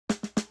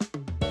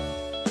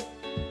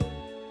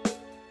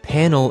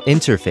Panel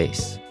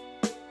interface.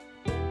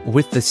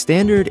 With the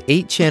standard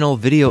 8-channel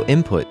video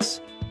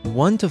inputs,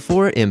 1 to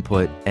 4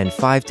 input and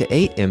 5 to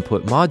 8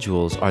 input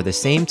modules are the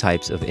same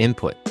types of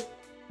input.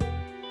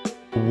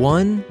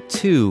 1,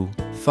 2,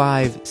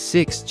 5,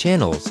 6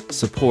 channels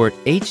support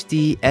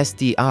HD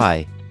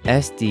SDI,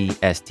 SD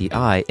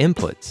SDI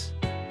inputs.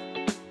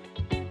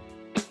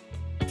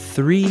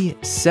 3,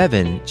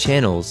 7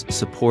 channels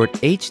support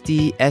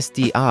HD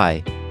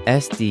SDI,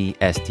 SD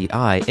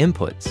SDI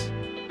inputs.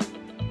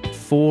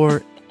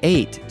 4,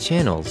 8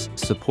 channels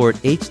support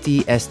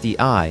HD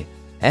SDI,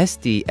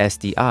 SD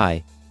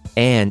SDI,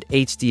 and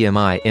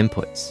HDMI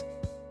inputs.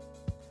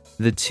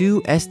 The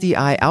 2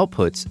 SDI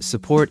outputs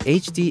support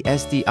HD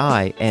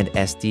SDI and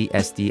SD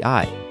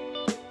SDI.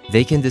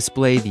 They can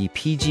display the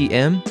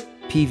PGM,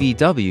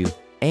 PVW,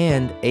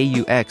 and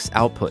AUX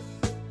output.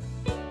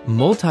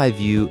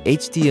 Multiview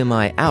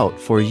HDMI out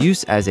for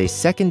use as a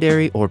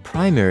secondary or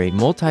primary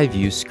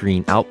multiview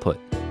screen output.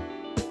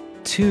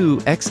 2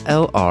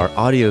 XLR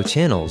audio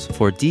channels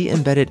for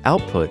de-embedded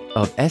output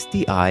of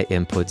SDI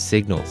input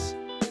signals.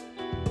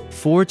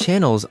 4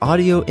 channels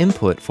audio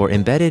input for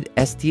embedded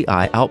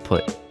SDI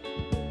output.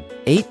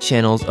 8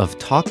 channels of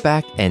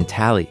talkback and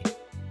tally.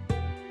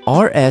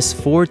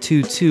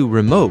 RS422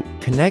 remote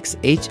connects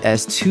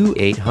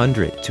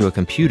HS-2800 to a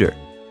computer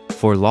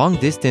for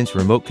long-distance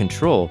remote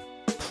control,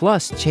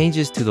 plus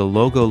changes to the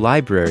logo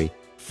library,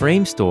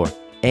 frame store,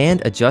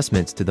 and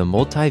adjustments to the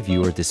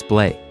multi-viewer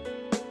display.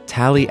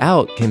 Tally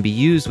out can be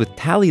used with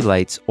tally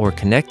lights or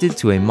connected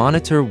to a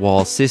monitor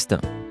wall system.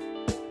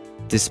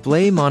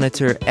 Display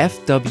monitor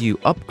FW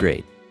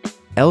upgrade,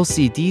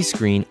 LCD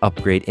screen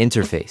upgrade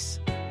interface.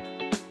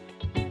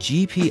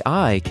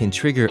 GPI can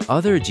trigger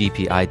other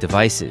GPI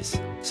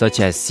devices, such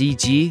as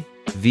CG,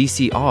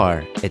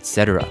 VCR,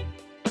 etc.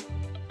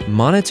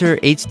 Monitor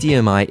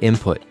HDMI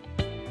input.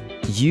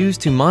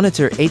 Used to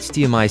monitor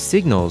HDMI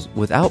signals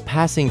without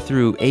passing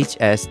through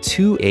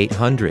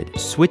HS-2800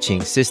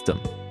 switching system.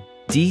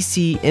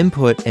 DC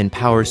input and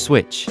power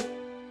switch.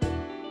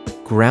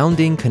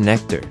 Grounding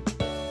connector.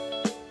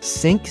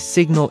 Sync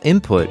signal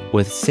input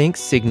with sync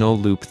signal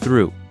loop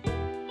through.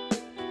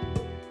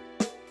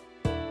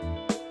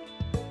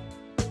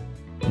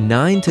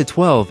 9 to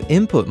 12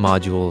 input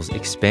modules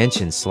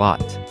expansion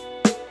slot.